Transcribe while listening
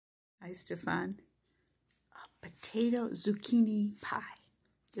Hi, Stefan. A potato zucchini pie.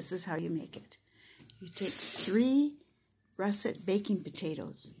 This is how you make it. You take 3 russet baking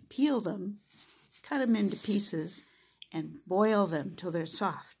potatoes, peel them, cut them into pieces, and boil them till they're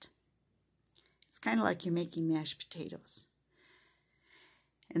soft. It's kind of like you're making mashed potatoes.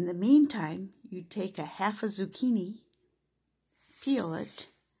 In the meantime, you take a half a zucchini, peel it,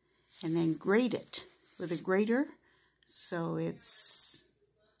 and then grate it with a grater so it's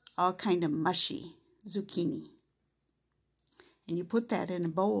all kind of mushy zucchini. And you put that in a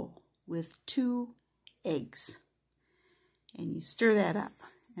bowl with 2 eggs. And you stir that up.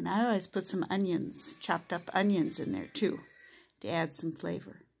 And I always put some onions, chopped up onions in there too, to add some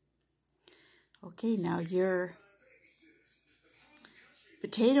flavor. Okay, now your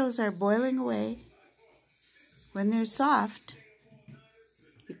potatoes are boiling away. When they're soft,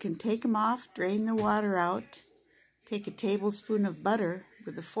 you can take them off, drain the water out, take a tablespoon of butter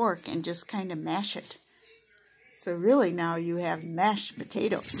with a fork and just kind of mash it. So really now you have mashed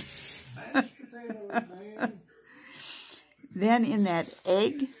potatoes. Mashed potatoes, man. Then in that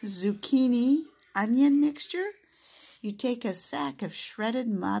egg, zucchini, onion mixture, you take a sack of shredded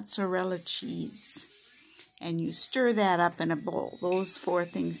mozzarella cheese and you stir that up in a bowl, those 4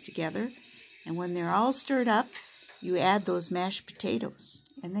 things together. And when they're all stirred up, you add those mashed potatoes.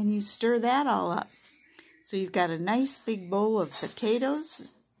 And then you stir that all up. So you've got a nice big bowl of potatoes,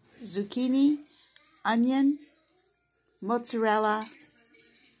 zucchini, onion, mozzarella,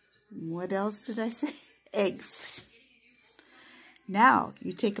 what else did I say? Eggs. Now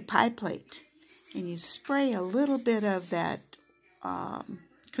you take a pie plate and you spray a little bit of that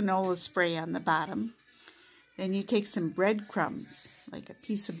canola spray on the bottom. Then you take some breadcrumbs, like a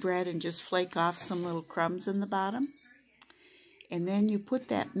piece of bread, and just flake off some little crumbs in the bottom. And then you put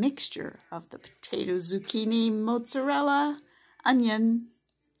that mixture of the potato, zucchini, mozzarella, onion,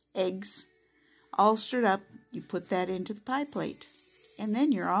 eggs, all stirred up. You put that into the pie plate. And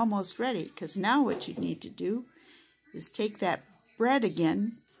then you're almost ready, because now what you need to do is take that bread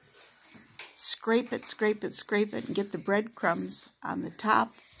again, scrape it, and get the breadcrumbs on the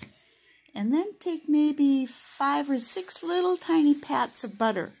top. And then take maybe 5 or 6 little tiny pats of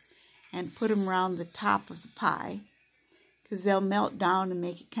butter and put them around the top of the pie, because they'll melt down and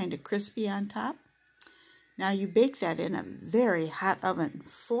make it kind of crispy on top. Now you bake that in a very hot oven,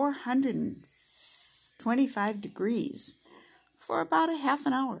 425 degrees, for about a half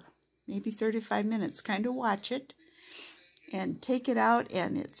an hour, maybe 35 minutes. Kind of watch it and take it out,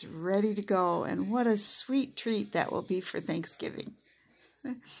 and it's ready to go. And what a sweet treat that will be for Thanksgiving.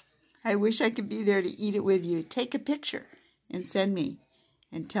 I wish I could be there to eat it with you. Take a picture and send me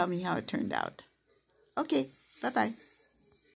and tell me how it turned out. Okay, bye-bye.